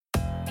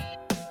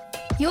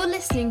You're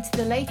listening to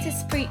the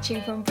latest preaching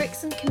from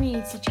Brixton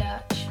Community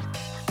Church.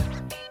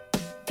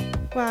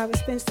 Wow,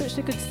 it's been such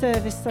a good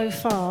service so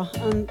far,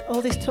 and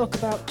all this talk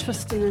about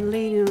trusting and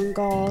leaning on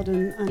God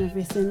and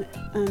everything,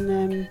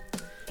 and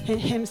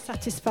Him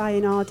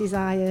satisfying our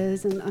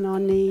desires and our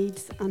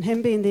needs, and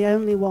Him being the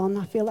only one.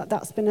 I feel like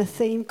that's been a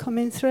theme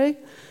coming through.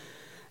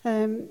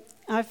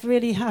 I've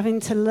really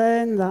having to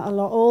learn that a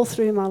lot all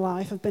through my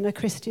life. I've been a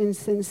Christian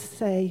since,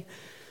 say,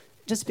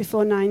 just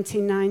before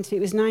 1990.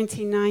 It was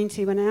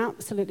 1990 when I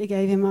absolutely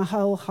gave Him my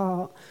whole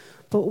heart.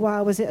 But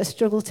wow, was it a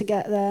struggle to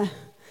get there.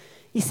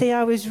 You see,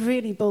 I was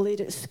really bullied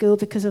at school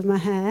because of my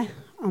hair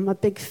and my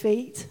big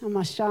feet and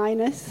my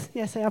shyness.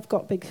 Yes, I have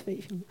got big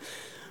feet.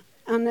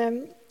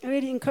 And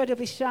really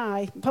incredibly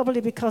shy,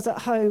 probably because at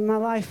home my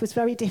life was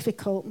very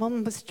difficult.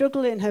 Mum was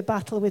struggling her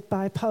battle with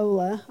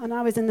bipolar, and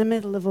I was in the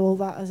middle of all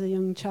that as a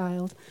young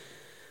child.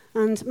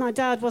 And my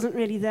dad wasn't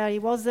really there. He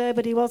was there,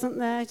 but he wasn't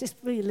there. He just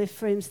really lived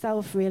for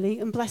himself, really.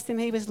 And bless him,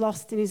 he was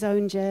lost in his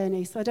own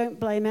journey. So I don't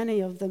blame any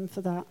of them for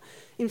that.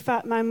 In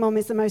fact, my mum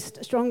is the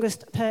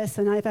strongest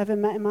person I've ever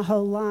met in my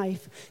whole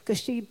life,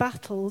 because she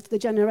battled the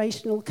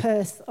generational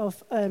curse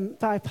of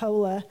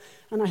bipolar,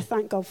 and I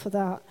thank God for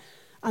that.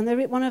 And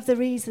one of the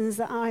reasons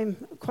that I'm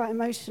quite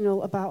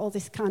emotional about all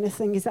this kind of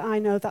thing is that I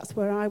know that's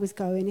where I was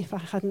going if I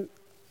hadn't,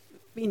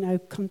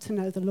 come to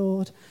know the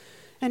Lord.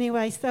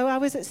 Anyway, so I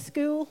was at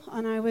school,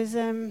 and I was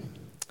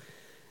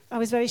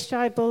very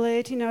shy,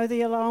 bullied.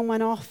 The alarm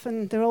went off,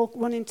 and they're all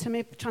running to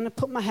me, trying to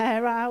put my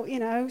hair out.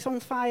 It's on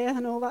fire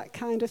and all that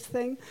kind of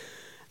thing.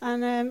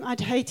 And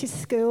I'd hated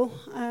school,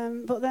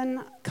 but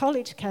then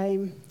college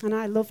came, and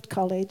I loved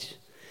college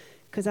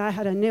because I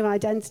had a new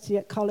identity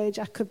at college.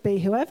 I could be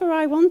whoever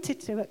I wanted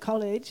to at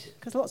college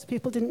because lots of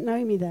people didn't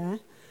know me there.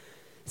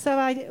 So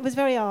I was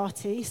very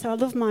arty, so I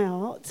loved my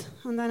art.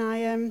 And then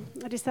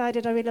I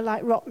decided I really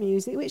liked rock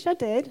music, which I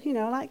did.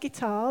 I liked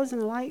guitars,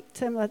 and I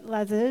liked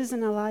leathers,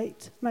 and I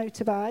liked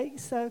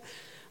motorbikes. So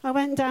I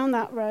went down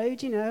that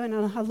road, and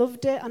I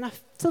loved it. And I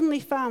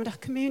suddenly found a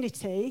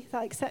community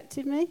that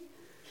accepted me.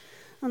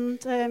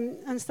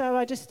 And so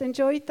I just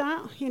enjoyed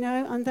that,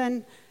 And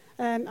then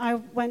I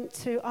went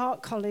to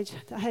art college,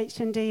 at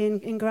H&D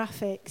in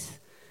graphics.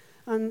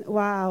 And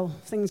wow,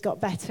 things got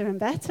better and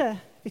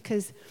better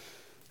because...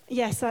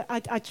 Yes,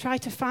 I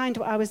tried to find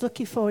what I was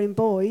looking for in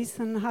boys,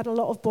 and I had a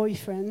lot of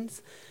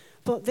boyfriends.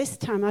 But this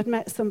time I'd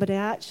met somebody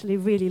I actually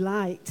really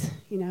liked.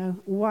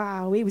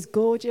 Wow, he was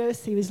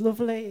gorgeous, he was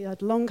lovely, he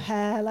had long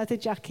hair, leather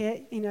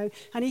jacket,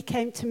 and he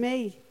came to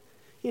me.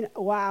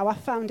 Wow, I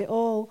found it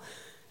all.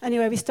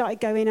 Anyway, we started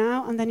going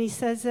out, and then he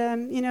says,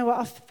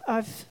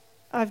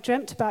 I've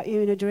dreamt about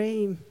you in a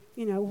dream.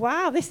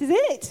 Wow, this is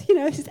it.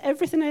 This is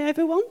everything I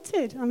ever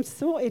wanted. I'm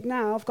sorted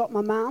now, I've got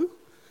my man.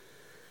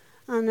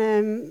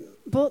 And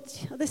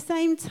but at the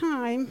same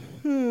time,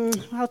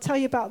 I'll tell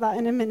you about that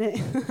in a minute.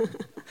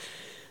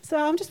 So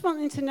I'm just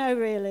wanting to know,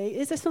 really,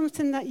 is there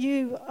something that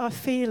you are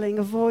feeling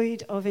a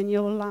void of in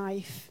your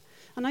life?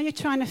 And are you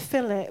trying to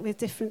fill it with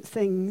different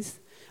things?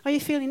 Are you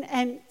feeling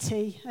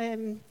empty?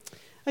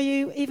 Are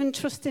you even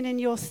trusting in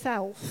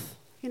yourself?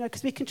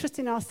 Because we can trust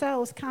in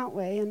ourselves, can't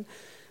we? And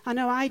I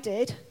know I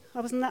did. I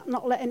was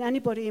not letting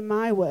anybody in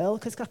my world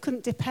because I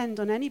couldn't depend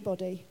on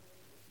anybody.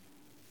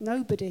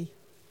 Nobody.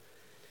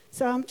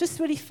 So I just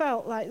really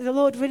felt like the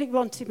Lord really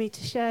wanted me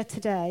to share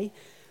today.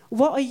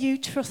 What are you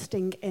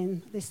trusting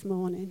in this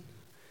morning?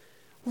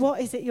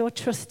 What is it you're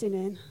trusting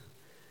in?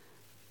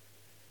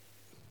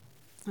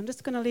 I'm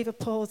just going to leave a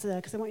pause there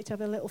because I want you to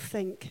have a little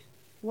think.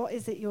 What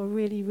is it you're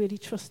really, really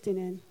trusting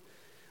in?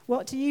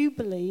 What do you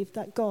believe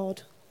that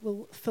God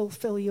will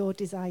fulfill your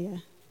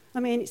desire?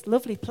 I mean, it's a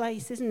lovely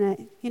place, isn't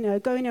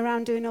it? Going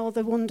around doing all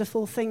the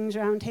wonderful things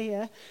around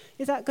here.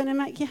 Is that going to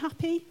make you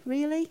happy,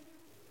 really?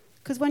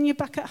 Because when you're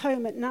back at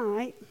home at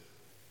night,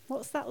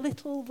 what's that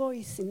little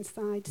voice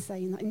inside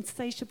saying, that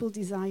insatiable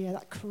desire,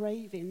 that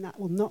craving that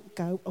will not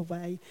go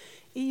away,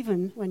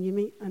 even when you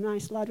meet a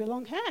nice lad with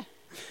long hair?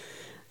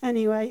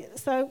 Anyway,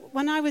 so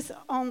when I was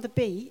on the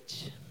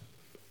beach,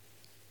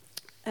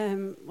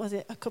 was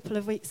it a couple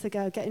of weeks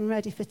ago, getting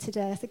ready for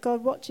today, I said,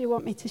 God, what do you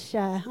want me to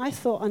share? I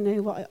thought I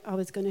knew what I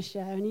was going to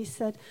share, and he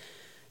said,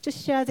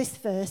 just share this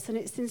verse, and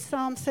it's in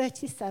Psalm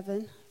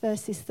 37,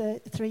 verses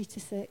 3 to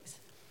 6.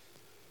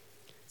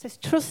 It says,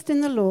 trust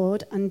in the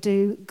Lord and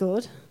do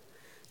good.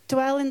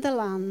 Dwell in the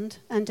land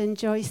and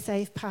enjoy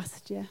safe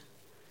pasture.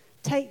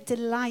 Take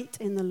delight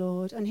in the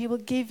Lord, and he will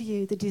give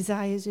you the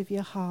desires of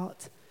your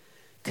heart.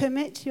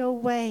 Commit your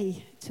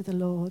way to the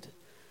Lord.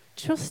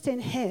 Trust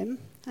in him,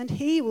 and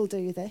he will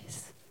do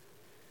this.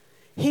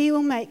 He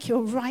will make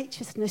your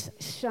righteousness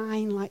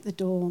shine like the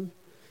dawn,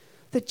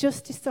 the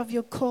justice of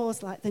your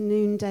cause like the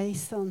noonday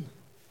sun.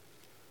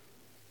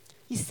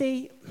 You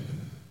see,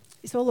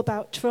 it's all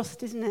about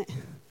trust, isn't it?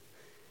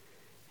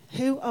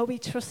 Who are we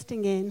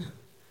trusting in?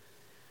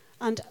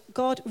 And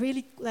God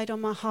really laid on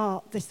my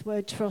heart this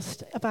word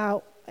trust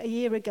about a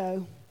year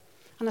ago.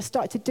 And I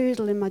started to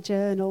doodle in my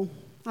journal.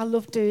 I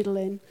love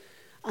doodling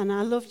and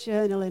I love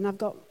journaling. I've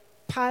got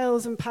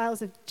piles and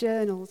piles of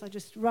journals. I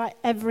just write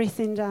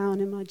everything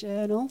down in my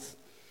journals.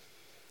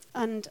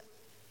 And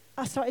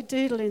I started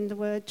doodling the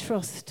word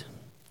trust.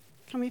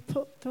 Can we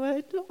put the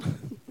word up?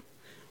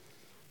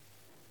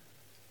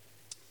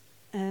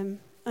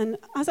 And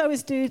as I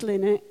was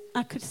doodling it,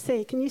 I could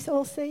see, can you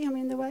all see? I'm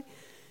in the way.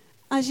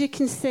 As you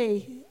can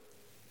see,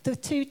 the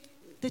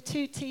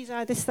two T's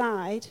either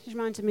side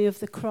reminded me of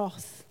the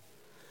cross.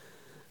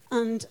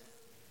 And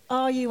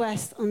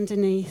RUS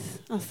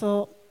underneath, I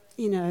thought,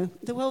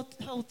 the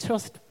whole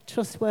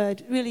trust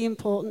word, really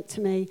important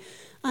to me.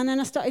 And then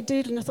I started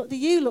doodling, I thought the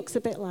U looks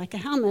a bit like a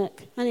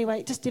hammock. Anyway,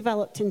 it just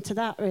developed into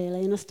that,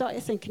 really, and I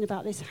started thinking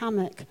about this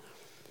hammock.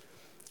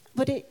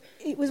 But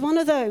it was one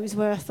of those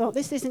where I thought,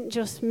 this isn't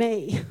just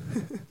me.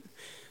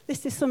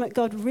 This is something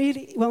God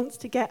really wants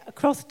to get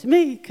across to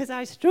me, because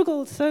I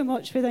struggled so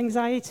much with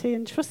anxiety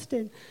and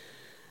trusting.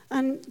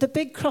 And the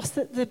big cross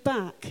at the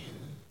back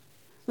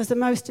was the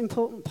most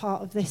important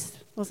part of this,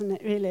 wasn't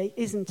it, really?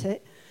 Isn't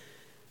it?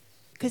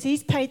 Because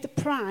he's paid the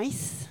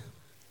price,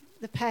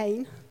 the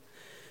pain,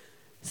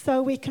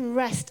 so we can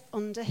rest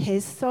under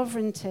his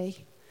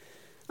sovereignty.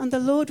 And the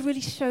Lord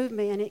really showed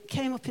me, and it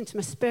came up into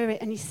my spirit,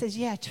 and he says,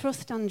 yeah,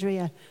 trust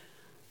Andrea.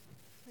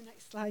 The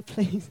next slide,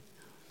 please.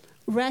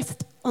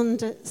 Rest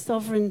under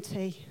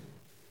sovereignty.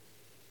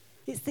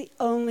 It's the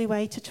only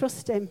way to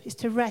trust him, is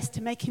to rest,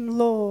 to make him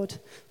Lord,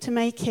 to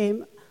make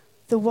him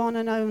the one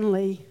and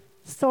only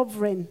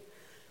sovereign.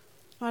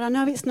 Well, I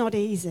know it's not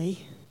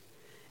easy.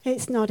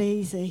 It's not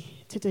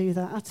easy to do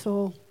that at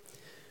all.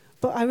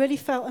 But I really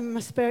felt in my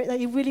spirit that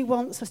he really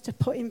wants us to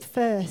put him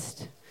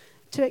first,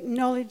 to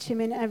acknowledge him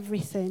in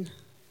everything.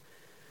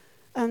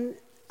 And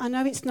I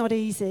know it's not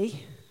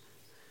easy.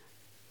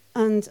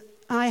 And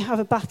I have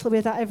a battle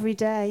with that every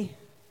day,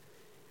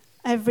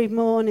 every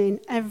morning,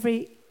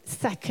 every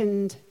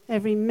second,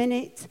 every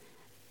minute,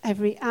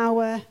 every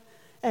hour,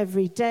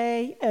 every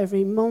day,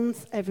 every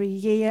month, every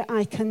year.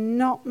 I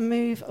cannot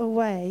move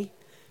away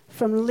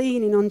from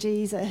leaning on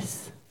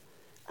Jesus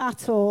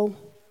at all.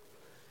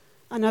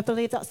 And I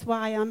believe that's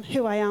why I'm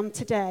who I am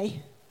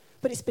today.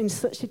 But it's been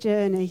such a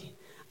journey,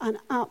 an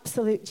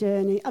absolute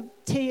journey.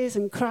 Tears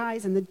and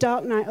cries and the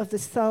dark night of the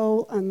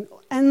soul and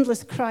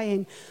endless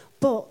crying.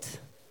 But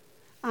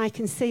I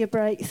can see a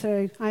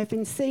breakthrough. I've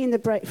been seeing the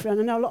breakthrough, and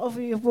I know a lot of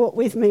you have walked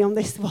with me on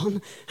this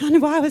one. And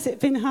why has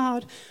it been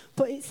hard?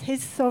 But it's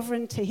his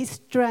sovereignty, his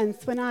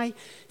strength. When I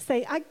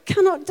say, I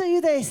cannot do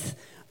this,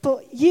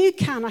 but you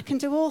can. I can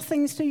do all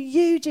things through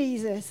you,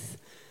 Jesus.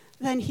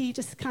 Then he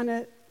just kind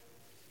of,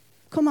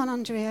 come on,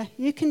 Andrea,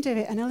 you can do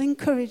it. And he'll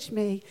encourage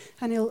me.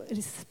 And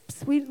his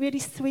sweet, really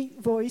sweet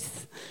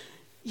voice,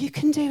 you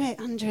can do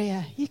it,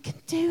 Andrea. You can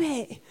do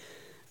it.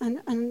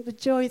 And the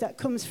joy that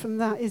comes from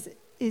that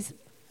is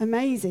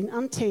amazing.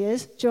 And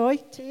tears, joy,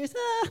 tears.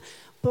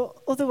 But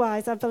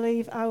otherwise, I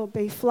believe I will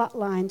be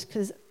flatlined,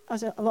 because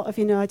as a lot of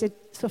you know, I did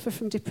suffer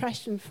from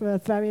depression for a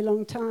very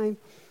long time.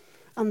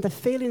 And the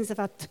feelings have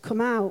had to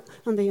come out,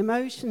 and the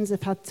emotions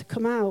have had to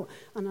come out.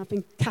 And I've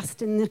been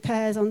casting the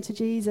cares onto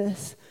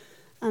Jesus.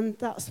 And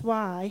that's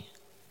why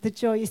the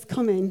joy is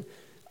coming.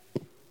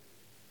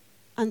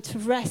 And to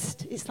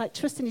rest, it's like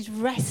trusting is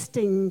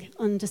resting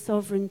under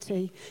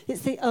sovereignty.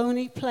 It's the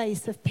only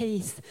place of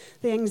peace.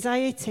 The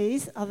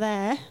anxieties are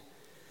there,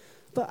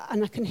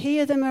 and I can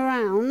hear them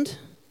around,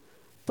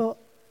 but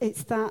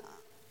it's that,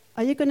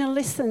 are you going to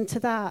listen to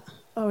that,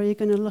 or are you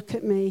going to look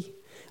at me?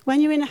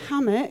 When you're in a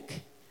hammock,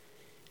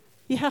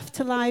 you have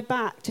to lie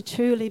back to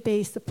truly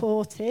be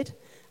supported.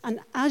 And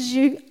as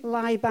you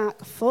lie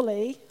back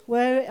fully,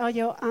 where are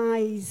your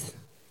eyes?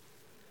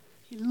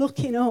 You're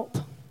looking up.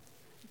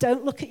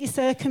 Don't look at your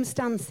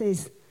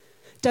circumstances.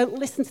 Don't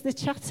listen to the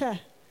chatter.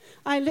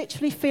 I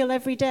literally feel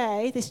every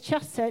day this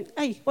chatter,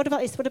 hey, what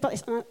about this, what about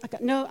this? And I go,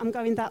 no, I'm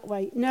going that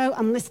way. No,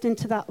 I'm listening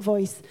to that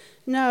voice.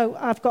 No,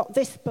 I've got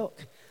this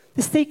book.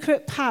 The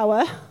secret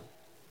power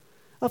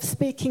of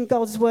speaking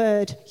God's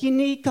word. You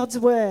need God's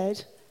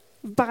word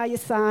by your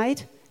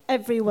side,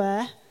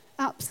 everywhere.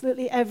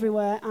 Absolutely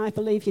everywhere, I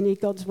believe you need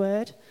God's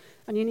word.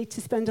 And you need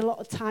to spend a lot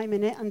of time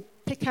in it and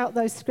pick out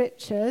those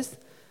scriptures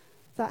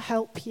that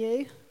help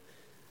you,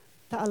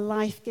 that are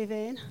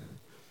life-giving.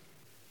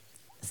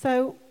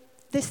 So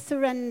this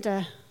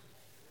surrender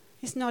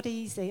is not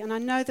easy. And I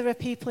know there are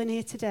people in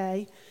here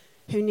today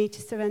who need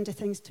to surrender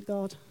things to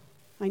God.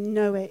 I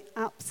know it,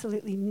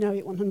 absolutely know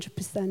it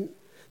 100%.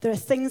 There are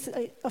things,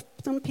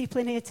 some people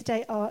in here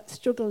today are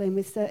struggling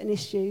with certain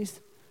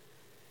issues.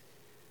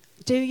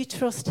 Do you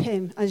trust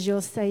him as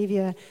your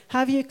Saviour?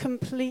 Have you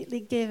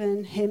completely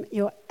given him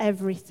your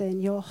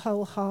everything, your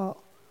whole heart?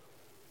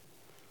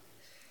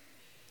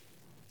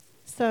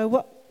 So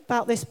what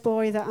about this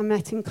boy that I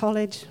met in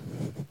college?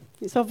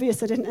 It's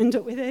obvious I didn't end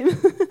up with him.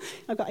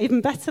 I've got an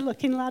even better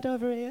looking lad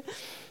over here.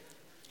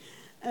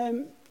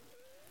 And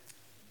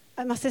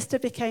my sister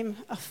became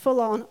a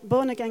full-on,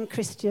 born-again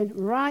Christian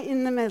right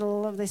in the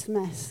middle of this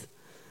mess.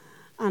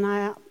 And I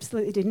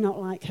absolutely did not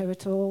like her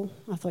at all.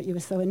 I thought, you were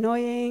so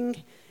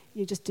annoying.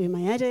 You just do my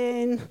head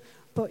in.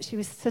 But she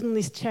was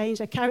suddenly changed.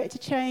 Her character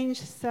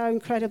changed. So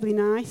incredibly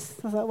nice.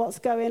 I thought, what's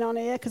going on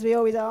here? Because we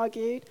always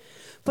argued.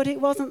 But it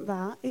wasn't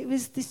that. It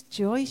was this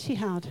joy she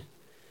had.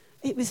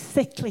 it was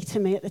sickly to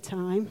me at the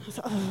time. I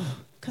thought,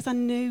 because I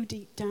knew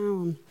deep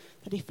down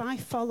that if I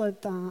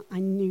followed that, I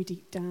knew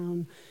deep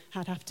down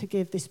I'd have to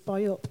give this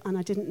boy up, and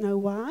I didn't know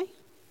why.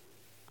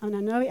 And I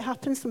know it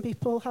happens, some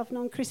people have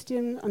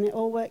non-Christian and it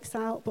all works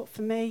out, but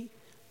for me,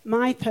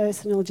 my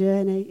personal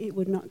journey, it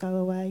would not go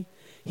away.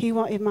 He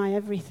wanted my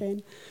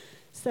everything.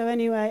 So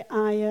anyway,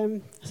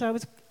 I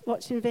was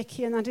watching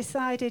Vicky and I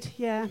decided,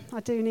 I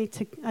do need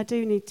to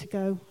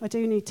go. I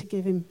do need to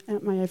give him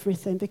my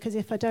everything, because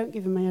if I don't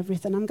give him my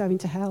everything, I'm going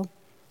to hell.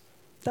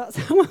 That's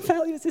how I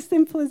felt. It was as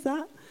simple as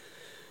that.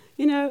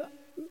 You know,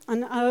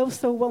 and I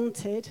also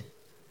wanted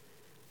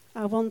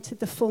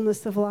the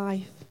fullness of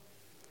life.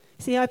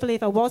 See, I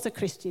believe I was a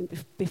Christian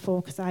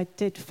before because I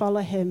did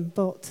follow him,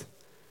 but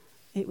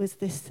it was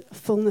this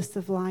fullness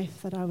of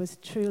life that I was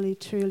truly,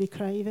 truly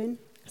craving,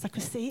 because I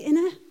could see it in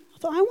her. I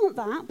thought, I want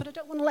that, but I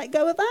don't want to let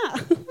go of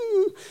that.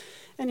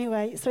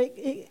 Anyway, so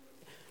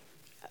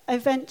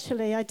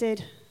eventually I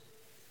did,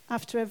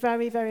 after a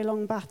very, very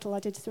long battle, I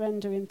did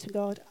surrender him to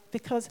God,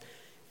 because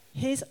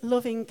his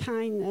loving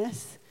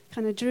kindness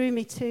kind of drew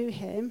me to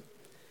him.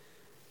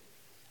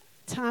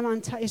 Time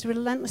on time, his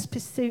relentless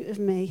pursuit of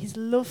me, his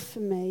love for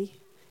me,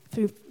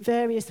 through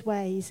various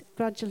ways,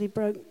 gradually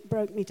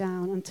broke me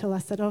down until I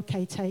said,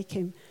 okay, take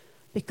him.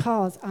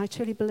 Because I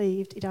truly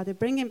believed he'd either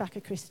bring him back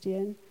a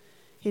Christian,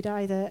 he'd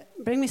either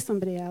bring me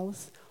somebody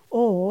else,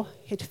 or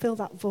he'd fill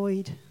that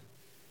void.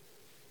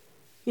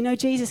 You know,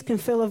 Jesus can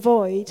fill a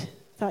void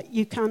that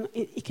he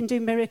can do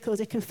miracles,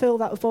 he can fill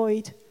that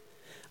void.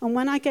 And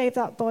when I gave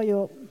that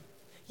boy up,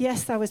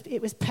 yes,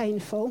 it was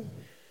painful.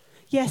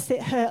 Yes,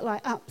 it hurt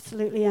like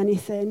absolutely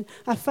anything.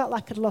 I felt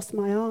like I'd lost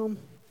my arm.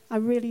 I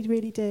really,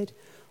 really did.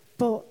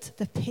 But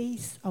the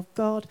peace of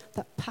God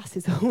that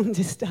passes all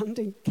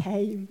understanding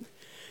came.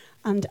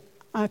 And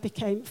I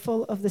became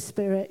full of the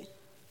Spirit.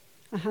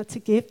 I had to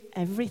give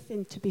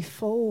everything to be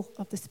full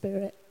of the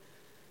Spirit.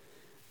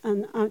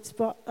 And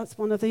that's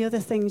one of the other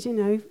things, you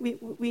know.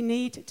 We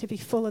need to be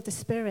full of the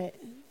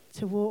Spirit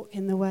to walk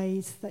in the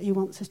ways that he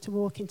wants us to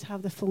walk in, to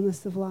have the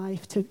fullness of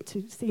life, to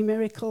see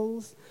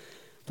miracles.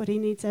 But he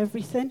needs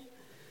everything.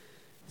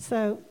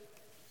 So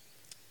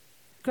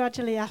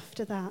gradually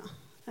after that,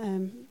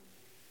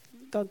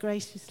 God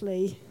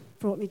graciously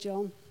brought me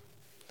John.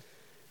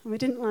 And we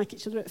didn't like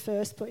each other at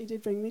first, but he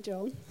did bring me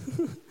John.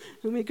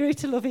 And we grew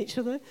to love each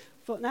other.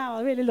 But now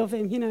I really love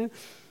him, you know.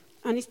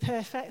 And he's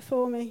perfect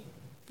for me.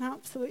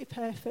 Absolutely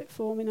perfect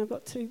for me. And I've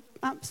got 2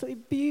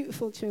 absolutely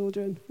beautiful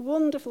children,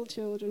 wonderful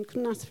children.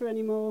 Couldn't ask for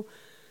any more.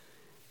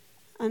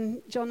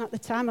 And John at the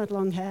time had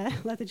long hair,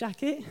 leather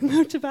jacket,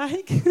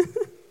 motorbike.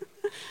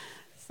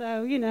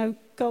 So, you know,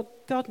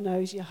 God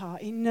knows your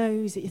heart. He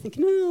knows it. You're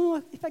thinking,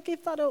 oh, if I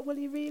give that up, will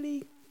he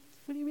really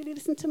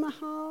listen to my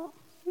heart?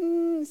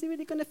 Is he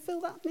really going to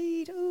fill that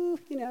need? Oh,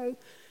 you know,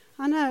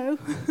 I know.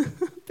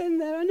 I've been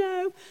there, I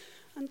know.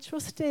 And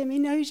trust him. He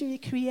knows you. He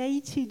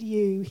created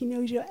you. He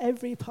knows your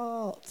every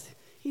part.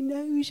 He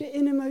knows your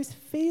innermost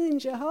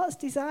feelings, your heart's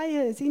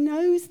desires. He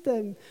knows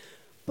them.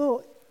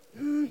 But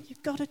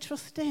you've got to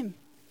trust him.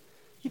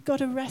 You've got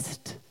to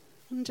rest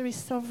under his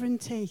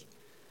sovereignty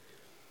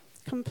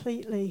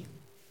completely.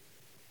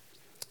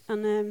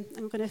 And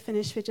I'm going to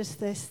finish with just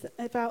this.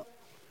 About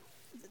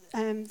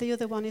the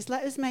other one is,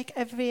 let us make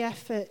every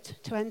effort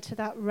to enter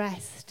that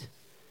rest,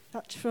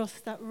 that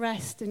trust, that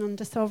rest in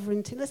under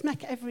sovereignty. Let's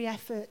make every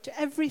effort, do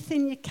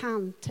everything you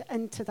can to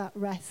enter that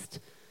rest.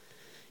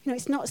 You know,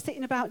 it's not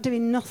sitting about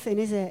doing nothing,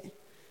 is it?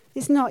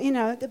 It's not, you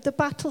know, the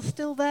battle's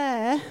still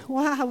there.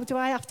 Wow, do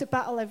I have to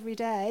battle every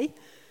day?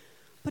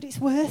 But it's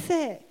worth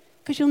it,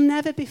 because you'll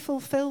never be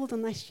fulfilled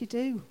unless you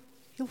do.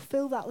 You'll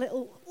fill that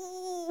little,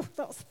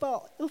 that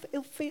spot.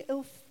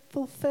 He'll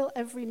fulfill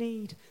every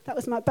need. That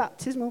was my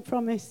baptismal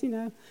promise, you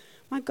know.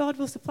 My God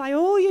will supply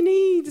all your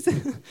needs.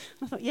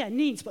 I thought, yeah,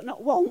 needs, but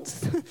not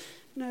wants.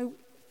 No,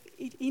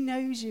 he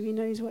knows you. He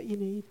knows what you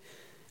need.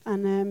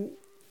 And,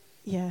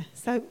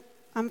 so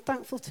I'm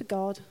thankful to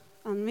God.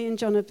 And me and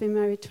John have been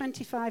married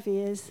 25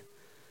 years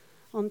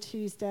on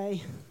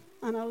Tuesday.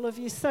 And I love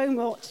you so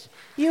much.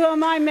 You are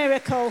my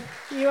miracle.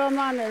 You are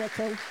my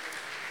miracle.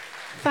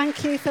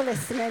 Thank you for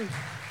listening.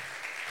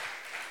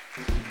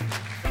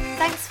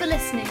 Thanks for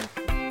listening.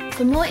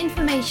 For more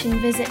information,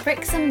 visit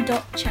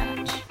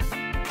brixham.church.